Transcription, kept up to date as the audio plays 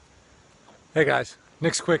Hey guys,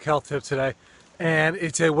 Nick's quick health tip today, and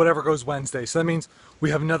it's a whatever goes Wednesday. So that means we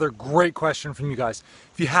have another great question from you guys.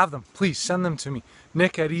 If you have them, please send them to me,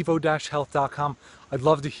 nick@evo-health.com. I'd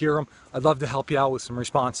love to hear them. I'd love to help you out with some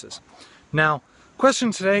responses. Now,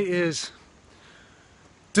 question today is,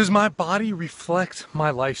 does my body reflect my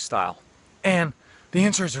lifestyle? And the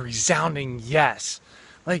answer is a resounding yes.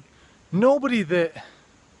 Like, nobody that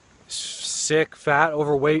sick, fat,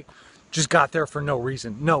 overweight, just got there for no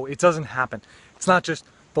reason. No, it doesn't happen. It's not just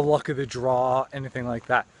the luck of the draw, anything like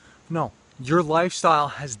that. No, your lifestyle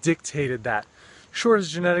has dictated that. Sure,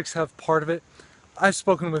 does genetics have part of it? I've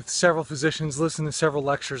spoken with several physicians, listened to several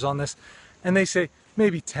lectures on this, and they say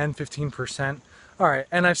maybe 10, 15%. All right,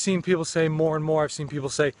 and I've seen people say more and more. I've seen people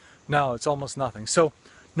say, no, it's almost nothing. So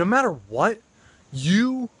no matter what,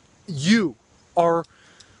 you are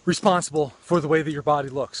responsible for the way that your body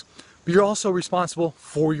looks. But you're also responsible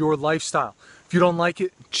for your lifestyle. If you don't like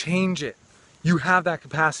it, change it. You have that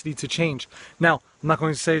capacity to change. Now, I'm not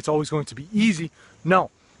going to say it's always going to be easy. No,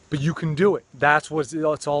 but you can do it. That's what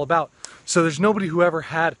it's all about. So there's nobody who ever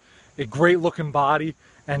had a great looking body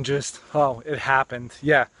and just, oh, it happened.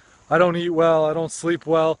 Yeah, I don't eat well, I don't sleep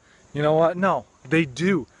well. You know what? No, they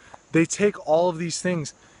do. They take all of these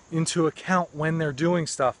things into account when they're doing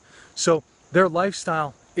stuff. So their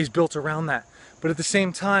lifestyle is built around that. But at the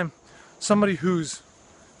same time, somebody who's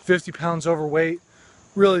 50 pounds overweight,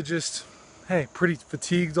 really just, hey, pretty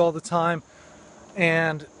fatigued all the time,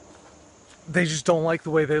 and they just don't like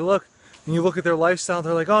the way they look. And you look at their lifestyle,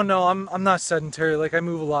 they're like, oh no, I'm not sedentary, like I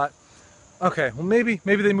move a lot. Okay, well maybe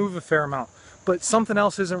they move a fair amount, but something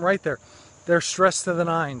else isn't right there. They're stressed to the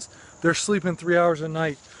nines. They're sleeping 3 hours a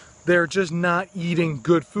night. They're just not eating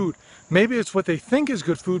good food. Maybe it's what they think is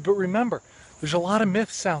good food, but remember, there's a lot of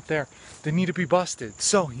myths out there that need to be busted.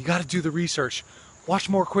 So you got to do the research. Watch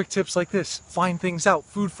more quick tips like this. Find things out.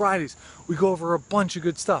 Food Fridays. We go over a bunch of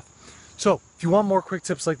good stuff. So if you want more quick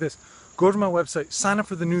tips like this, go to my website, sign up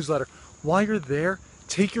for the newsletter. While you're there,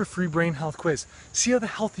 take your free brain health quiz. See how the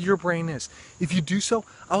healthy your brain is. If you do so,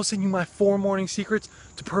 I will send you my 4 morning secrets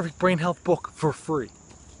to perfect brain health book for free.